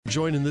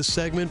Joined in this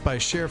segment by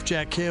Sheriff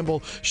Jack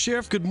Campbell.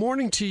 Sheriff, good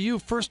morning to you.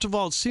 First of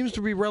all, it seems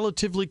to be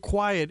relatively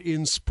quiet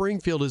in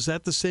Springfield. Is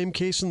that the same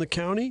case in the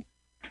county?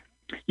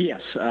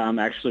 Yes.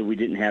 Actually, we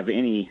didn't have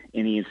any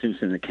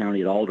incidents in the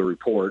county at all to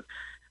report.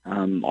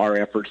 Our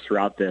efforts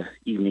throughout the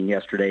evening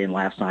yesterday and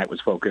last night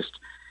was focused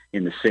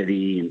in the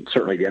city and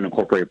certainly the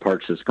unincorporated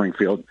parts of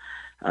Springfield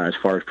as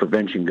far as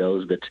prevention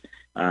goes. But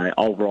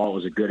overall, it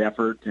was a good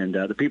effort. And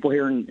the people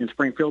here in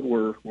Springfield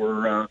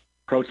were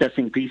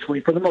protesting peacefully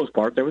for the most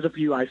part. There was a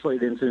few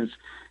isolated incidents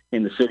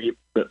in the city,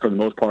 but for the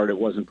most part, it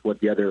wasn't what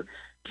the other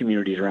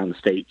communities around the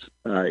states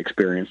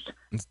experienced.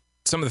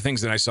 Some of the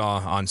things that I saw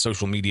on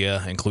social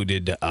media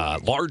included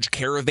large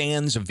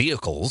caravans of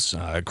vehicles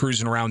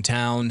cruising around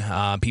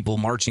town, people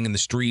marching in the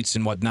streets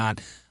and whatnot.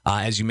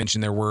 As you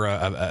mentioned, there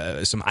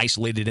were some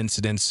isolated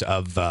incidents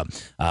of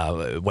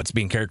what's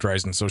being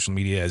characterized on social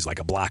media as like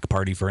a block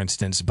party, for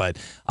instance. But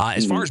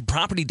as far as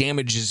property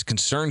damage is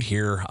concerned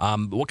here,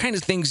 what kind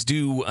of things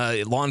do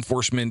law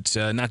enforcement,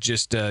 not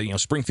just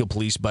Springfield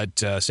Police, but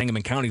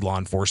Sangamon County law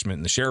enforcement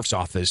and the sheriff's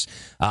office,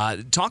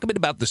 talk a bit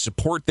about the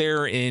support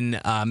there in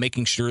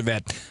making sure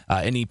that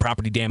any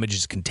property damage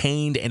is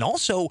contained and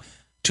also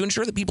to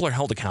ensure that people are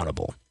held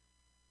accountable?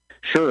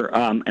 Sure.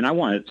 And I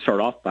want to start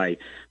off by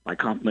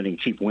complimenting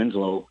Chief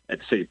Winslow at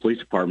the City Police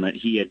Department.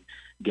 He had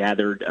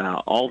gathered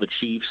all the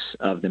chiefs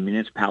of the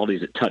municipalities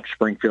that touch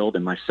Springfield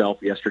and myself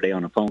yesterday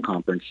on a phone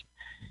conference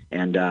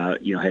and,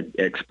 had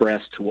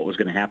expressed what was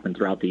going to happen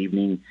throughout the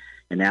evening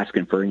and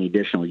asking for any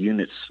additional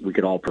units we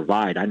could all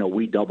provide. I know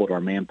we doubled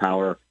our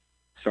manpower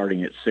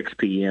starting at 6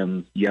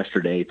 p.m.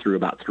 yesterday through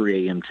about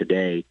 3 a.m.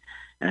 today.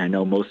 And I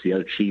know most of the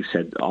other chiefs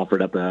had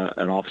offered up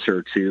an officer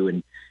or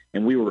two,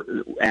 and we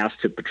were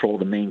asked to patrol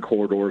the main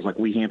corridors. Like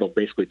we handled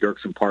basically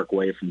Dirksen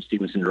Parkway from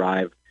Stevenson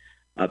Drive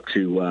up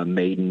to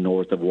Maiden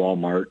north of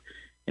Walmart.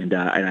 And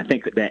I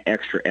think that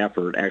extra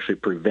effort actually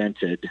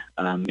prevented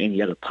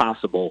any other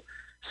possible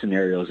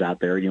scenarios out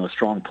there. A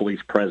strong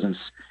police presence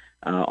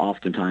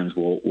oftentimes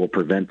will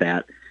prevent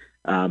that.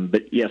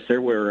 But yes,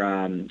 there were,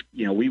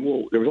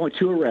 there was only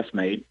 2 arrests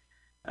made.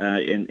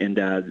 And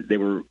they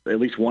were, at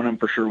least one of them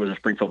for sure was a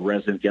Springfield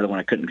resident. The other one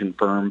I couldn't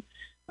confirm.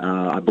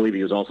 I believe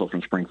he was also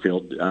from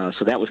Springfield.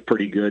 So that was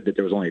pretty good that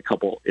there was only a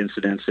couple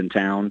incidents in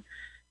town.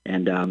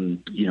 And,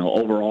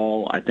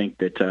 overall, I think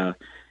that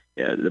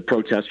the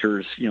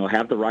protesters,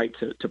 have the right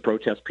to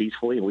protest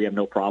peacefully, and we have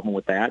no problem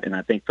with that. And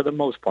I think for the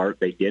most part,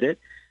 they did it.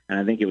 And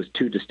I think it was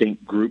 2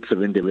 distinct groups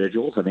of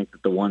individuals. I think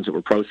that the ones that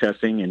were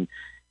protesting, and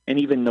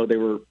even though they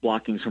were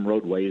blocking some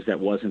roadways, that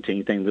wasn't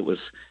anything that was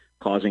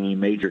causing any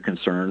major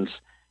concerns.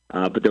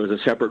 But there was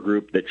a separate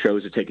group that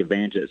chose to take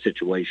advantage of the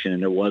situation,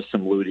 and there was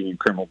some looting and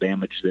criminal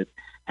damage that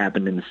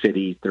happened in the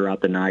city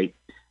throughout the night.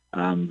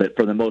 But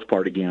for the most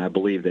part, again, I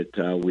believe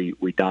that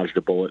we dodged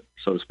a bullet,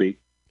 so to speak.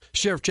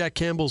 Sheriff Jack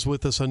Campbell's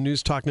with us on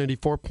News Talk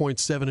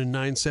 94.7 and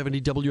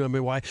 970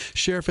 WMAY.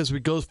 Sheriff, as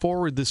we go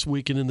forward this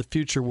week and in the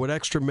future, what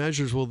extra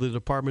measures will the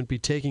department be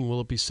taking?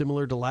 Will it be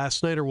similar to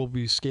last night, or will it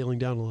be scaling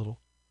down a little?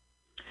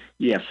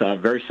 Yes,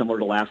 very similar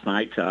to last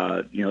night.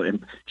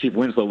 And Chief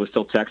Winslow was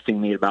still texting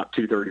me at about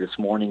 2:30 this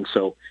morning,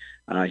 so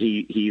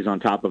he's on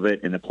top of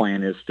it. And the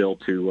plan is still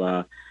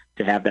to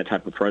have that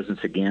type of presence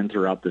again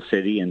throughout the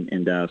city,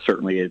 and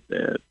certainly at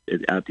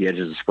the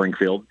edges of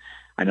Springfield.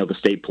 I know the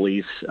state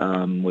police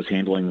was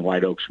handling the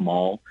White Oaks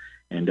Mall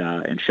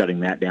and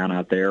shutting that down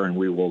out there, and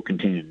we will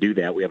continue to do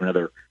that. We have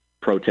another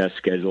protest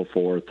scheduled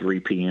for 3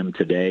 p.m.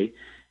 today.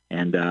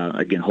 And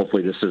again,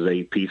 hopefully this is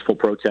a peaceful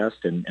protest.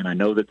 And I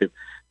know that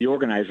the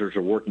organizers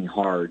are working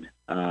hard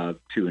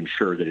to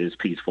ensure that it is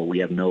peaceful. We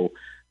have no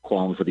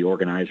qualms with the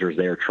organizers.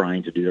 They are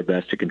trying to do their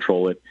best to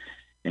control it.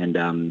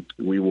 And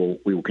we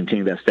will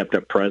continue that stepped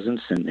up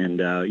presence. And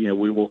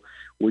we will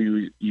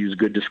use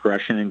good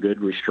discretion and good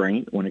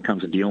restraint when it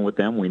comes to dealing with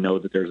them. We know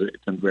that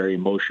it's a very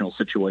emotional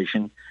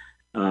situation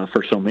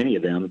for so many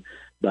of them,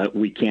 but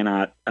we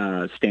cannot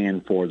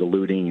stand for the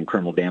looting and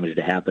criminal damage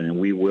to happen. And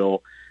we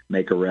will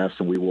make arrests,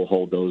 and we will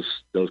hold those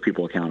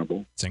people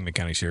accountable. Sangamon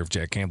County Sheriff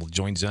Jack Campbell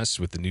joins us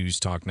with the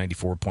News Talk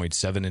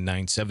 94.7 and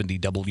 970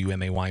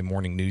 WMAY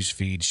morning news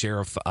feed.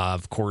 Sheriff,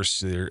 of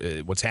course,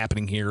 what's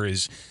happening here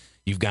is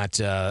you've got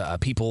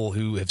people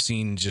who have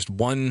seen just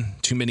one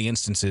too many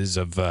instances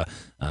of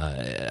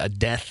a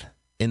death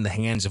in the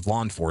hands of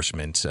law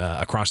enforcement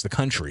across the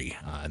country.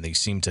 And they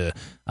seem to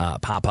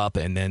pop up,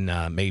 and then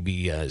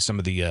maybe some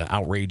of the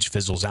outrage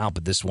fizzles out,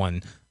 but this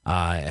one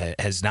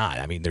has not.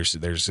 I mean,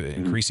 there's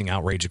increasing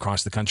outrage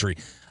across the country.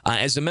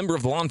 As a member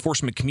of the law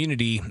enforcement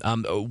community,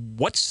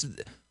 what's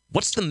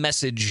the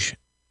message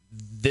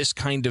this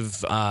kind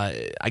of,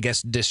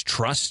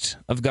 distrust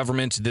of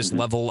government, this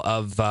level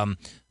of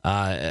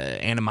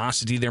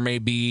animosity there may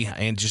be,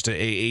 and just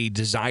a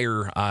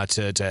desire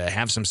to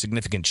have some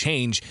significant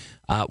change?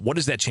 What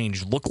does that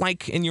change look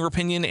like, in your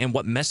opinion, and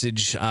what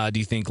message do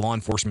you think law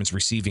enforcement's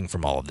receiving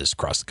from all of this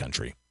across the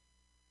country?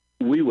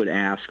 We would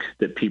ask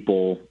that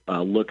people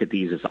look at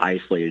these as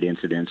isolated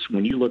incidents.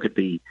 When you look at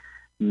the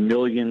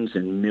millions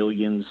and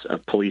millions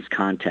of police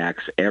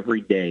contacts every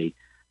day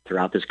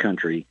throughout this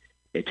country,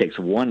 it takes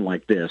one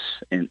like this.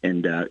 And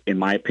in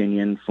my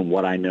opinion, from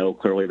what I know,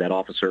 clearly that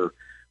officer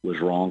was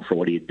wrong for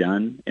what he had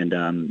done. And,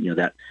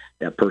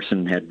 that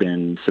person had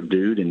been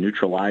subdued and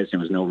neutralized, and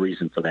there was no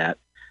reason for that.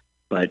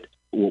 But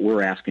what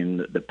we're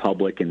asking the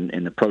public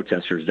and the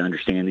protesters to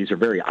understand, these are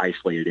very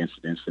isolated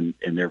incidents,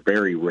 and they're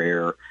very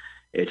rare.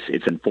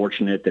 It's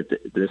unfortunate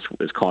that this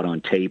was caught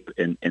on tape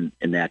and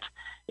that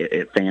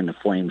it fanned the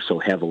flames so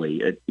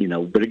heavily.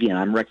 But again,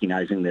 I'm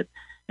recognizing that,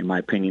 in my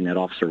opinion, that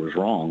officer was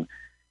wrong.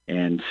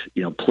 And,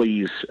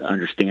 please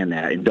understand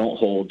that, and don't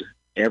hold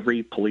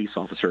every police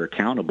officer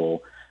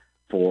accountable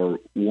for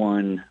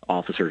one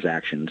officer's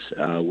actions.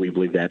 We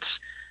believe that's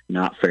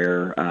not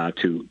fair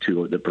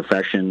to the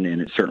profession,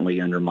 and it certainly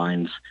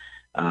undermines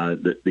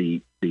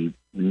the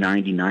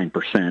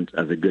 99%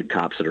 of the good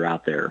cops that are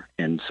out there.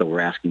 And so we're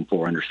asking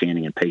for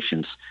understanding and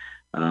patience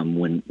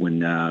when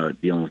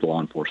dealing with law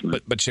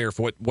enforcement. But Sheriff,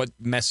 what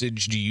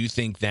message do you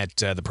think that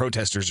the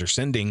protesters are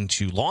sending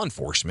to law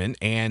enforcement,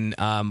 and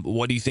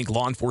what do you think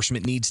law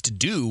enforcement needs to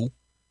do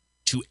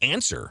to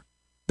answer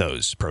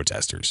those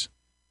protesters?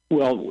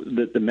 Well,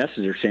 the message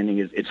they're sending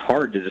is it's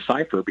hard to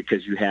decipher,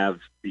 because you have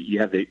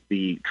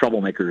the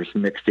troublemakers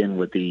mixed in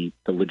with the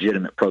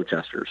legitimate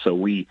protesters. So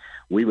we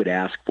would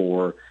ask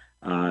for,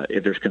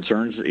 if there's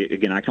concerns,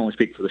 again, I can only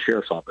speak for the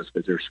sheriff's office,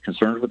 but if there's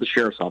concerns with the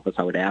sheriff's office,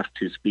 I would ask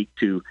to speak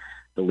to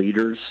the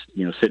leaders,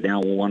 sit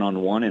down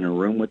one-on-one in a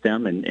room with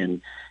them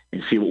and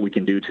see what we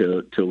can do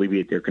to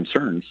alleviate their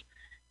concerns.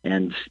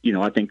 And,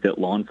 I think that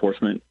law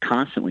enforcement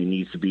constantly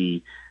needs to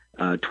be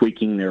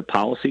tweaking their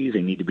policies.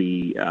 They need to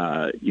be,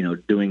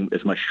 doing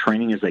as much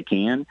training as they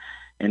can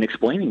and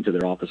explaining to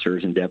their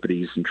officers and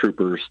deputies and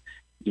troopers,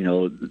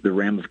 the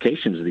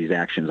ramifications of these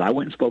actions. I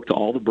went and spoke to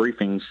all the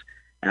briefings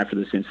after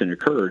this incident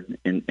occurred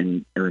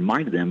and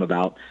reminded them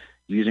about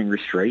using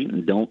restraint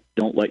and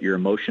don't let your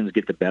emotions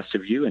get the best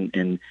of you.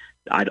 And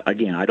I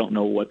don't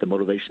know what the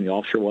motivation of the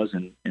officer was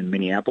in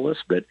Minneapolis,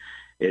 but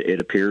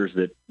it appears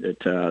that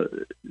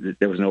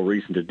there was no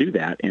reason to do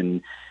that.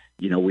 And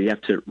we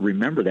have to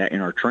remember that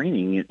in our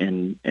training,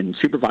 and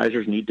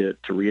supervisors need to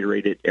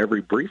reiterate it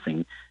every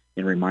briefing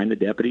and remind the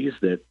deputies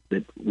that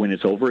when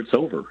it's over, it's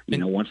over.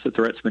 Once the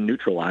threat's been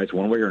neutralized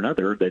one way or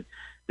another, that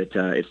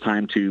it's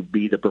time to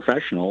be the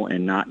professional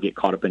and not get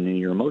caught up in any of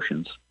your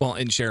emotions. Well,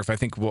 and Sheriff, I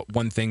think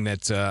one thing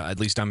that at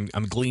least I'm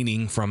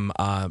gleaning from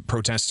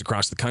protests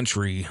across the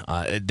country,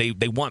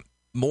 they want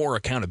more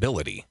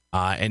accountability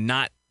and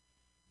not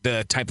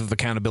the type of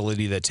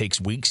accountability that takes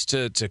weeks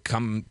to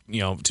come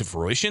to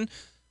fruition.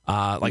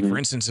 For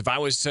instance, if I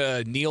was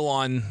to kneel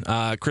on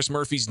Chris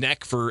Murphy's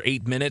neck for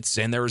 8 minutes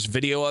and there was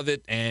video of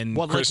it, and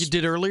Chris, like you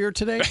did earlier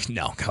today?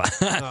 No.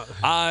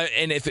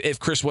 And if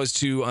Chris was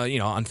to,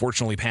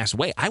 unfortunately pass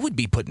away, I would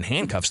be put in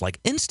handcuffs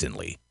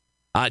instantly.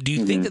 Do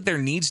you think that there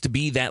needs to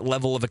be that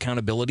level of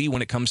accountability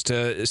when it comes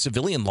to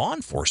civilian law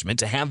enforcement,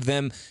 to have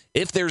them,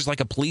 if there's a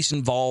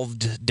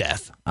police-involved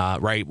death,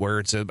 right, where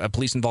it's a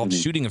police-involved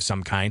shooting of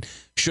some kind,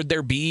 should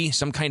there be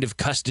some kind of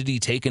custody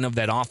taken of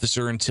that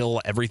officer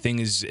until everything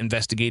is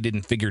investigated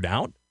and figured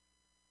out?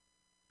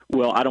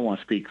 Well, I don't want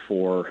to speak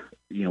for,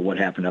 what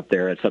happened up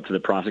there. It's up to the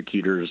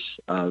prosecutors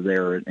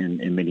there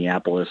in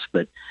Minneapolis.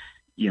 But,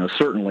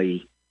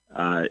 certainly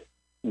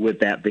with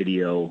that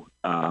video,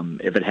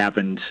 if it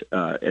happened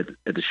at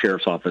the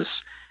sheriff's office,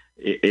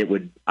 it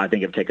would, I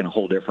think, have taken a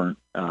whole different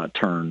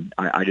turn.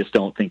 I just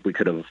don't think we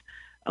could have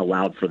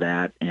allowed for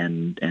that.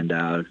 And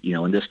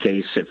in this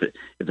case, if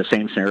the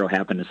same scenario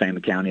happened in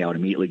Sangamon County, I would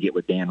immediately get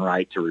with Dan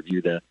Wright to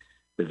review the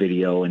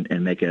video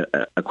and make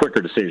a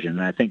quicker decision.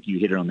 And I think you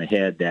hit it on the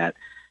head that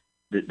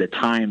the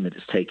time that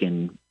it's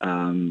taken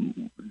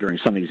during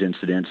some of these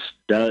incidents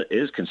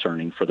is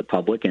concerning for the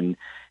public and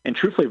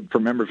truthfully for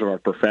members of our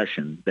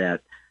profession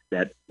that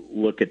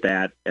look at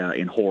that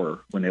in horror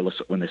when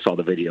they saw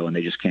the video and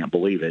they just can't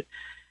believe it.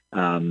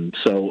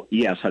 So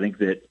yes, I think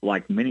that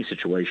like many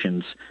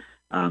situations,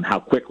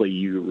 how quickly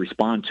you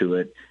respond to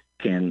it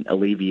can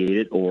alleviate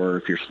it, or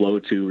if you're slow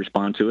to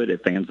respond to it,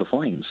 it fans the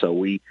flames. So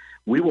we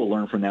will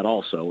learn from that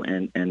also,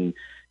 and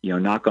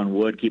knock on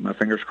wood, keep my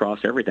fingers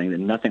crossed, everything, that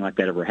nothing like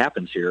that ever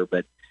happens here.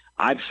 But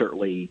I'm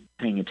certainly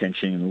paying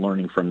attention and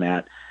learning from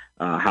that,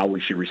 how we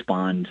should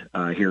respond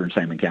here in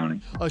Sangamon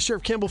County.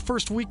 Sheriff Campbell,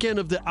 first weekend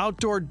of the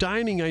outdoor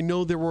dining, I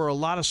know there were a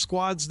lot of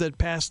squads that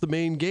passed the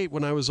main gate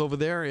when I was over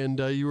there, and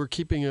you were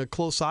keeping a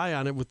close eye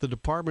on it with the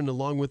department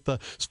along with the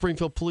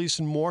Springfield Police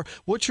and more.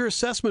 What's your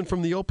assessment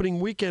from the opening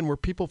weekend? Were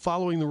people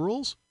following the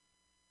rules?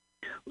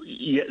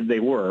 Yeah, they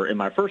were. In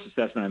my first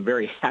assessment, I'm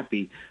very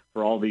happy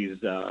for all these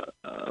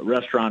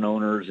restaurant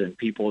owners and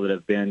people that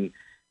have been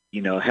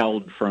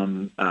held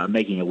from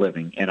making a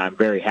living, and I'm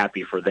very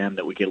happy for them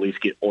that we could at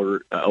least get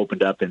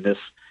opened up in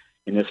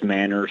this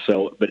manner.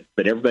 So,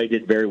 but everybody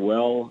did very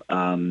well.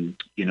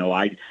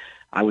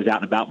 I was out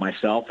and about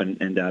myself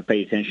and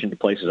paid attention to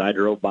places I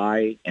drove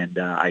by, and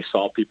I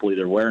saw people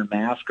either wearing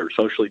masks or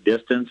socially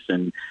distanced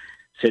and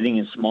sitting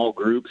in small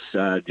groups,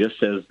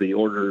 just as the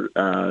order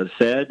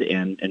said,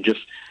 and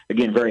just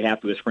again very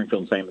happy with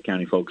Springfield and Sangamon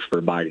County folks for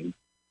abiding.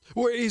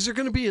 Or is there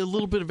going to be a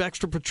little bit of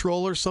extra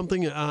patrol or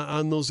something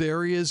on those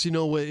areas? You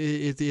know,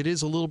 it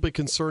is a little bit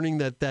concerning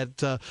that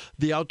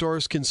the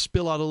outdoors can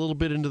spill out a little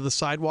bit into the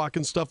sidewalk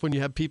and stuff when you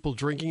have people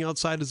drinking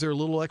outside. Is there a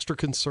little extra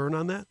concern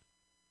on that?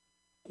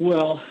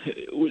 Well,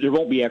 there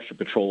won't be extra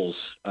patrols.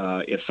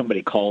 If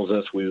somebody calls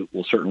us, we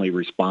will certainly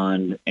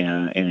respond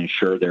and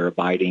ensure they're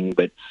abiding.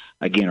 But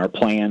again, our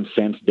plan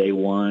since day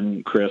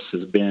one, Chris,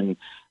 has been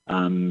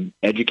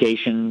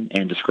education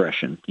and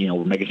discretion. You know,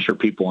 we're making sure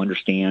people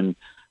understand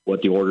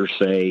what the orders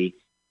say,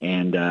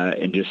 and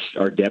just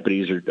our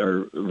deputies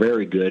are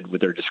very good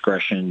with their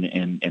discretion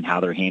and how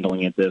they're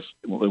handling it.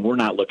 We're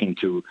not looking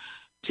to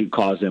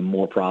cause them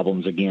more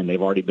problems. Again,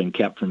 they've already been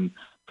kept from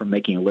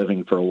making a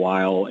living for a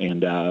while,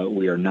 and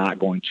we are not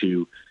going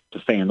to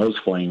fan those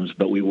flames,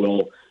 but we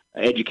will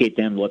educate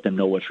them, let them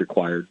know what's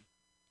required.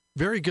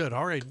 Very good.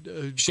 All right.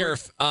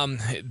 Sheriff,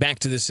 back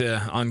to this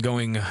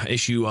ongoing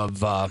issue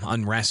of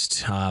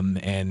unrest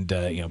and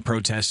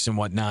protests and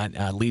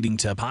whatnot, leading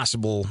to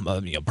possible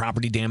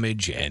property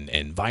damage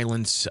and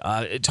violence.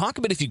 Talk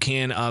a bit, if you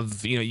can,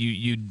 of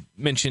you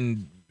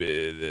mentioned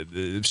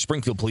the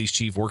Springfield Police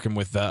Chief working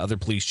with other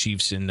police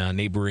chiefs in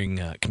neighboring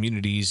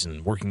communities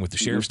and working with the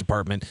Sheriff's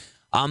Department.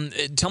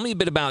 Tell me a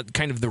bit about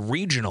kind of the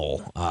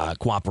regional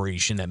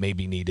cooperation that may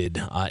be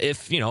needed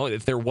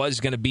if there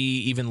was going to be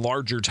even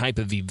larger type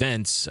of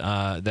events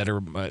that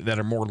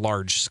are more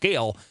large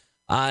scale.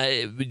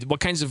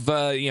 What kinds of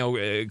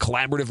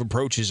collaborative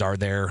approaches are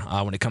there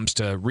when it comes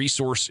to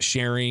resource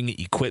sharing,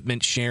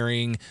 equipment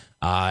sharing,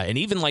 and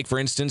even, like, for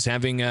instance,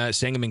 having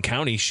Sangamon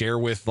County share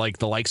with like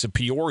the likes of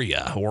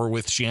Peoria or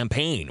with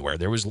Champaign, where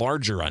there was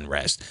larger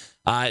unrest.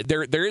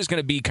 There is going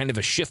to be kind of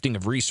a shifting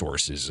of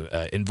resources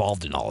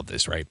involved in all of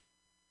this, right?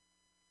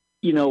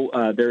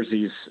 There's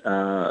these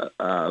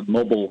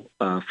mobile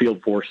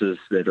field forces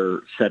that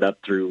are set up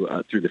through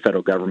the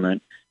federal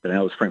government. That I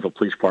know the Springfield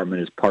Police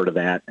Department is part of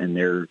that, and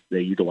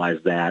they utilize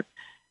that.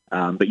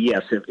 But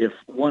yes, if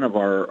one of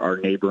our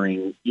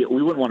neighboring, we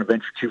wouldn't want to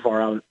venture too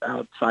far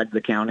outside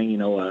the county.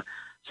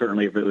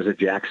 Certainly if it was a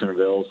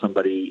Jacksonville,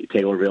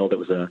 Taylorville, that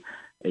was a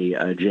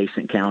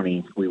adjacent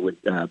county, we would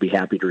be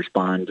happy to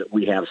respond.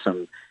 We have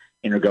some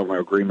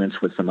intergovernmental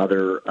agreements with some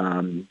other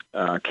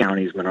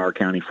counties, Menard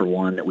County for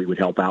one, that we would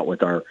help out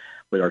with our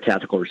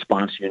tactical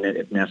response unit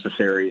if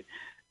necessary.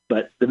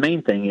 But the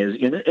main thing is,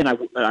 and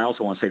I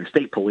also want to say the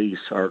state police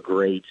are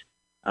great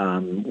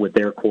with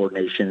their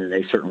coordination, and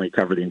they certainly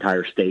cover the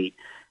entire state.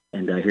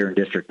 And here in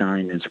District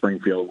 9 in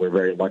Springfield, we're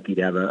very lucky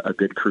to have a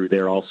good crew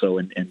there also,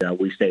 and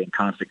we stay in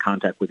constant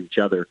contact with each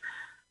other.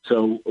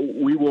 So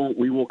we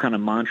will kind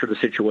of monitor the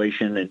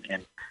situation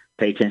and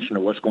pay attention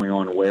to what's going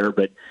on where.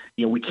 But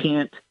we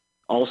can't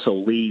also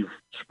leave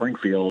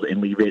Springfield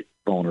and leave it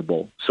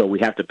vulnerable. So we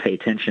have to pay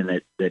attention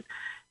that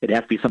it'd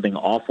have to be something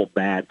awful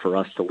bad for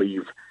us to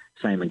leave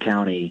Sangamon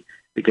County,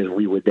 because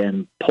we would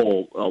then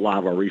pull a lot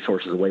of our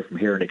resources away from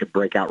here, and it could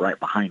break out right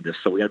behind us.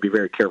 So we got to be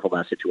very careful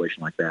about a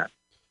situation like that.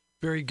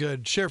 Very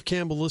good. Sheriff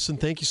Campbell, listen,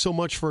 thank you so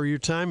much for your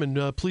time,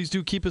 and please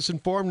do keep us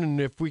informed, and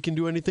if we can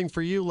do anything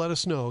for you, let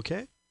us know,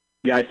 okay?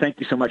 Yeah,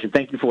 thank you so much, and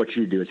thank you for what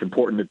you do. It's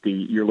important that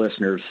your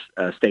listeners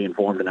stay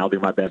informed, and I'll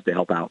do my best to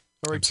help out.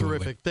 All right, Absolutely.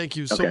 Terrific. Thank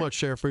you so much,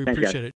 Sheriff. We appreciate it.